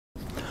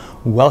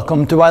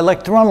Welcome to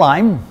iLecture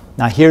Online.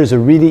 Now here's a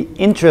really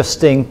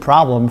interesting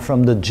problem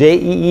from the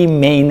JEE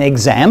main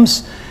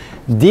exams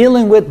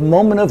dealing with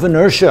moment of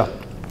inertia.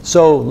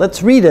 So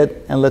let's read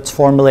it and let's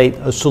formulate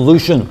a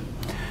solution.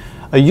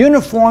 A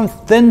uniform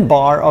thin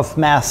bar of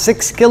mass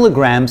 6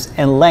 kilograms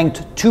and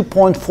length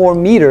 2.4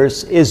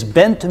 meters is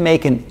bent to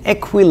make an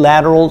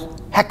equilateral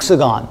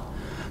hexagon.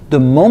 The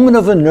moment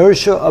of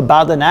inertia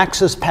about an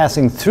axis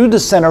passing through the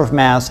center of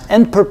mass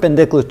and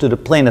perpendicular to the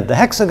plane of the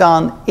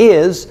hexagon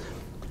is,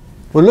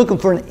 we're looking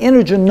for an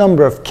integer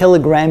number of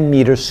kilogram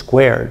meters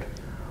squared.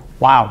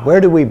 Wow,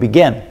 where do we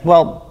begin?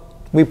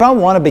 Well, we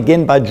probably want to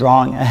begin by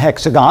drawing a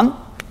hexagon.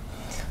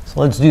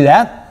 So let's do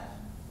that.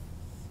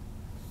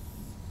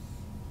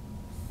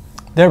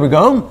 There we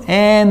go,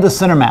 and the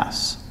center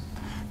mass.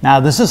 Now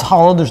this is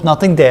hollow, there's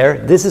nothing there.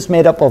 This is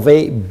made up of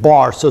a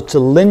bar, so it's a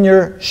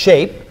linear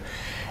shape.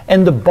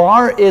 And the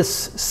bar is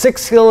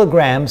 6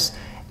 kilograms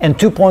and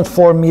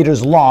 2.4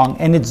 meters long,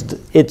 and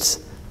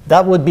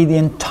that would be the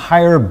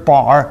entire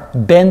bar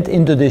bent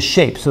into this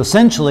shape. So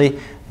essentially,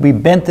 we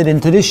bent it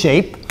into this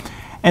shape,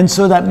 and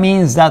so that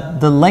means that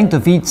the length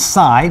of each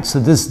side,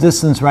 so this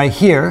distance right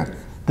here,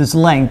 this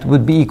length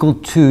would be equal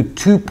to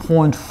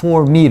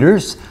 2.4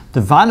 meters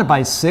divided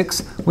by 6,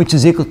 which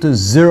is equal to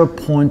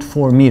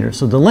 0.4 meters.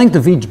 So the length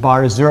of each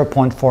bar is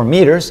 0.4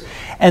 meters,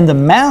 and the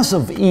mass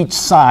of each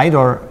side,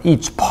 or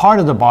each part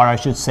of the bar I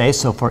should say,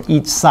 so for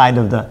each side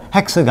of the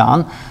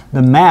hexagon,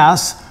 the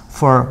mass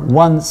for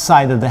one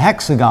side of the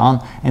hexagon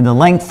and the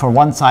length for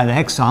one side of the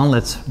hexagon,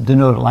 let's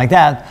denote it like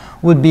that,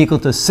 would be equal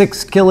to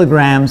 6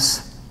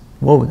 kilograms.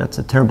 Whoa, that's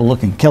a terrible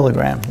looking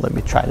kilogram. Let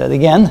me try that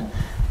again.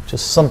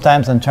 Just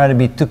sometimes I'm trying to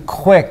be too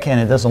quick and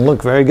it doesn't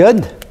look very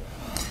good.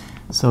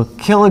 So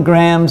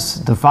kilograms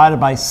divided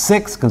by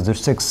 6, because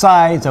there's 6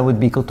 sides, that would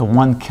be equal to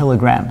 1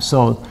 kilogram.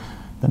 So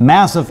the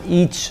mass of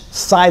each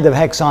side of the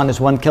hexagon is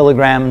 1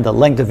 kilogram. The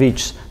length of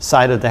each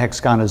side of the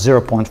hexagon is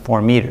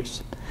 0.4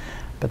 meters.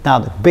 But now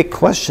the big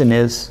question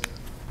is,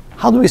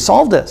 how do we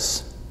solve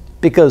this?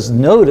 Because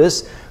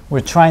notice, we're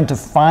trying to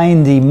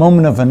find the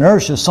moment of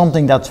inertia,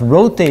 something that's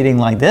rotating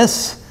like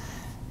this,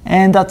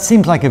 and that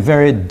seems like a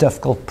very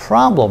difficult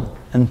problem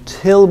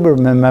until we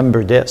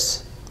remember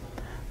this.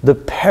 The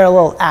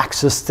parallel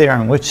axis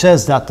theorem, which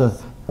says that the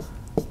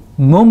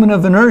moment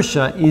of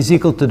inertia is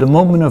equal to the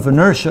moment of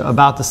inertia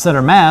about the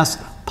center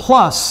mass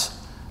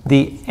plus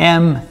the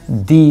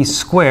md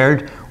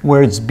squared,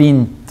 where it's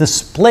being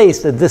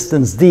displaced a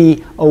distance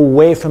d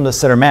away from the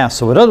center mass.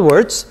 So in other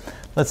words,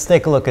 let's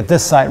take a look at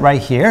this side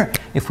right here.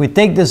 If we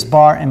take this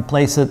bar and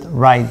place it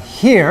right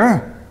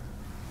here,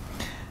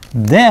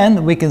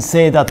 then we can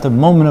say that the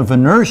moment of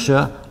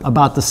inertia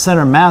about the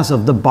center mass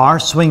of the bar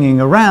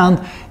swinging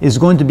around is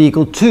going to be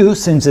equal to,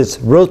 since it's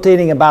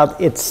rotating about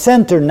its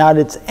center, not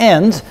its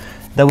end,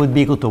 that would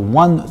be equal to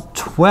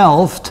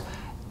 1/12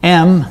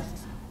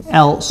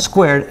 ml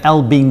squared,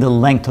 L being the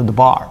length of the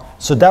bar.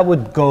 So that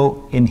would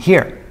go in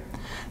here.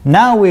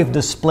 Now we've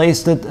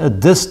displaced it a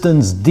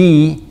distance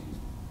d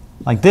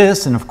like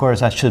this, and of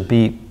course I should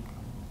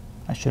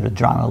have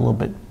drawn it a little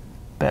bit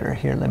better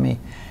here. Let me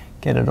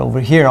get it over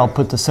here. I'll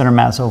put the center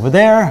mass over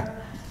there,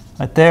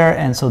 right there,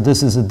 and so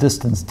this is a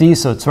distance d,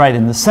 so it's right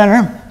in the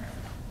center.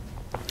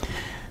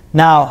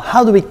 Now,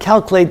 how do we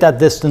calculate that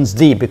distance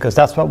d? Because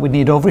that's what we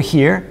need over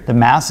here. The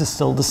mass is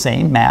still the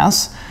same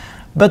mass,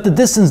 but the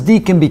distance d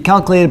can be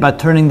calculated by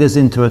turning this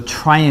into a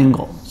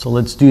triangle. So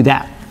let's do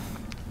that.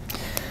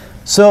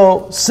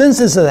 So since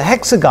this is a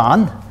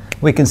hexagon,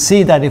 we can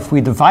see that if we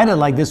divide it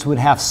like this, we'd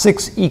have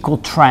 6 equal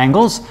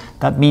triangles.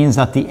 That means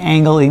that the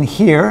angle in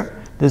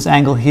here, this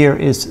angle here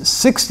is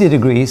 60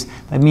 degrees.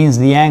 That means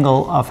the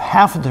angle of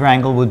half a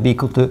triangle would be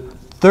equal to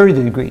 30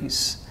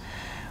 degrees.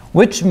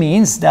 Which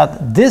means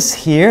that this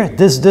here,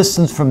 this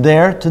distance from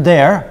there to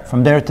there,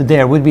 from there to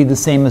there, would be the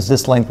same as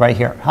this length right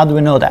here. How do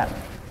we know that?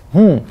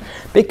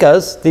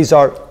 Because these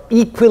are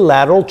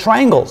equilateral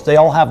triangles. They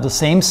all have the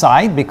same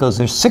side because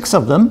there's 6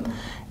 of them.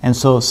 And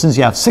so since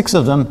you have 6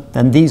 of them,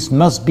 then these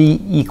must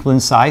be equal in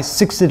size,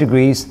 60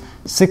 degrees,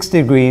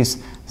 60 degrees,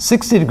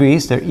 60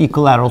 degrees, they're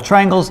equilateral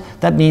triangles.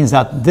 That means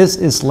that this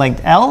is length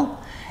L,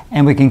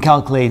 and we can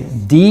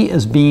calculate D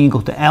as being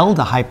equal to L,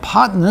 the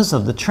hypotenuse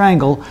of the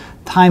triangle,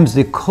 times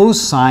the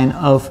cosine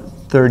of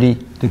 30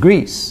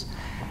 degrees.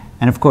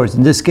 And of course,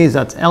 in this case,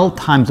 that's L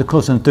times the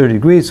cosine of 30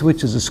 degrees,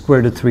 which is the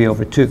square root of 3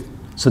 over 2.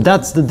 So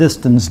that's the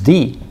distance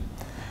D.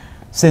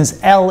 Since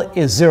L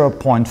is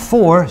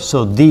 0.4,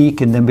 so D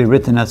can then be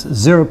written as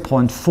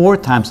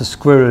 0.4 times the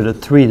square root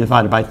of 3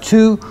 divided by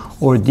 2,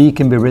 or D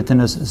can be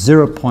written as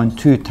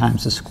 0.2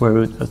 times the square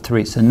root of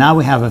 3. So now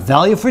we have a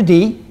value for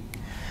D,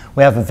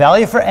 we have a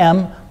value for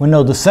M, we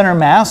know the center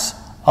mass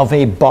of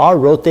a bar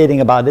rotating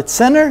about its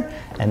center,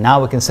 and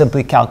now we can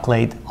simply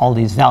calculate all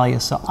these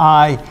values. So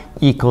I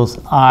equals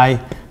I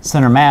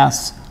center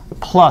mass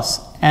plus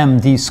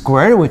md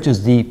squared, which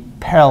is the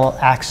parallel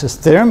axis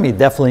theorem. You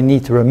definitely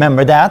need to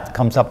remember that. It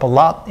comes up a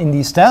lot in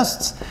these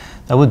tests.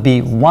 That would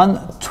be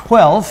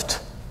 1/12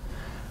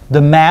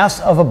 the mass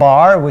of a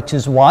bar, which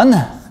is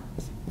 1,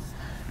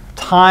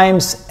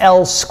 times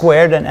L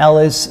squared, and L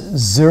is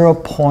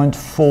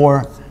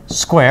 0.4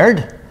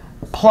 squared,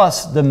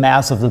 plus the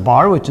mass of the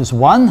bar, which is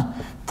 1,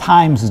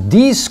 times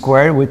D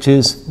squared, which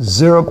is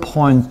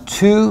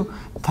 0.2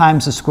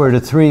 times the square root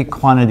of 3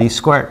 quantity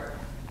squared.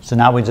 So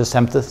now we just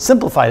have to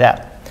simplify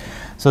that.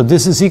 So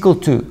this is equal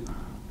to,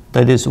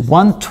 that is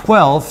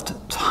 1/12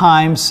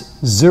 times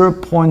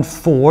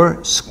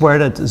 0.4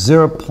 squared at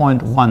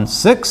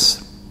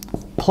 0.16,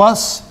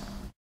 plus,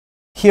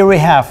 here we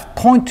have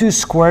 0.2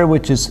 squared,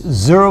 which is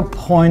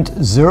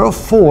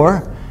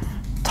 0.04,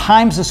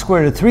 times the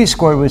square root of 3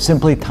 squared, which is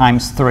simply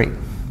times 3.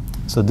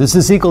 So this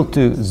is equal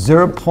to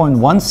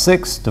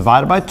 0.16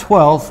 divided by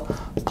 12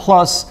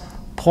 plus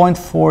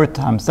 0.4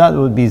 times that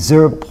would be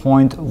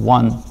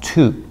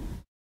 0.12.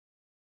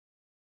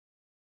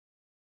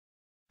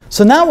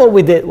 So now what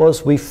we did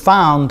was we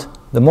found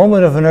the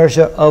moment of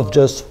inertia of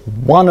just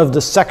one of the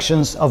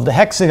sections of the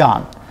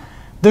hexagon.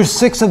 There's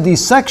 6 of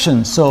these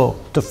sections, so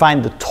to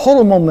find the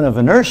total moment of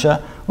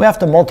inertia, we have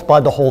to multiply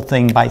the whole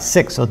thing by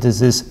 6. So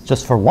this is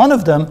just for one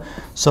of them.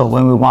 So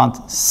when we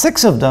want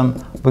 6 of them,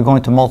 we're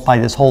going to multiply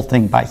this whole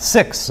thing by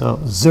 6. So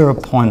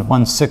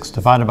 0.16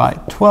 divided by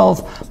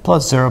 12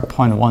 plus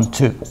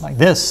 0.12, like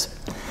this.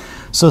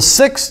 So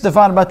 6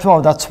 divided by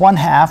 12, that's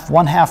 1/2.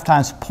 1/2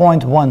 times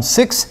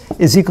 0.16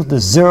 is equal to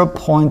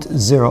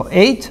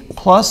 0.08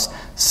 plus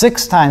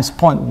 6 times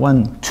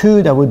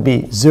 0.12, that would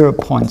be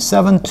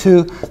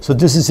 0.72. So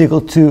this is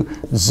equal to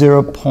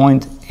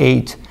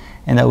 0.8,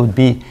 and that would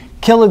be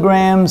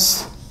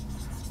kilograms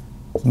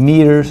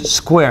meters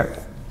squared.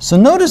 So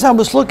notice I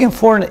was looking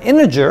for an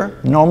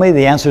integer. Normally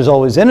the answer is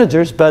always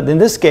integers, but in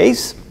this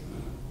case,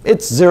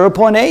 it's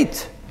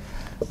 0.8.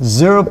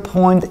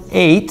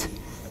 0.8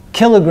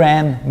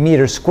 kilogram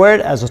meter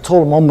squared as a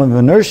total moment of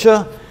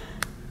inertia.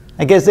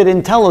 I guess they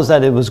didn't tell us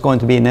that it was going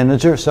to be an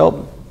integer,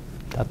 so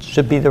that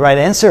should be the right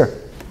answer.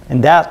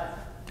 And that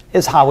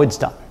is how it's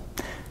done.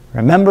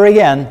 Remember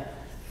again,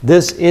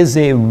 this is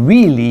a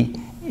really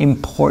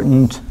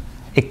important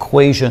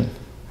equation.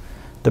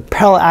 The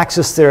parallel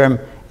axis theorem,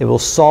 it will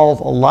solve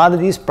a lot of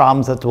these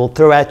problems that we'll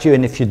throw at you.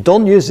 And if you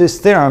don't use this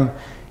theorem,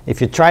 if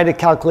you try to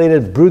calculate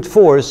it brute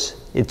force,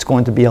 it's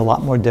going to be a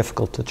lot more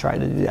difficult to try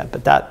to do that.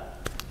 But that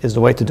is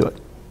the way to do it.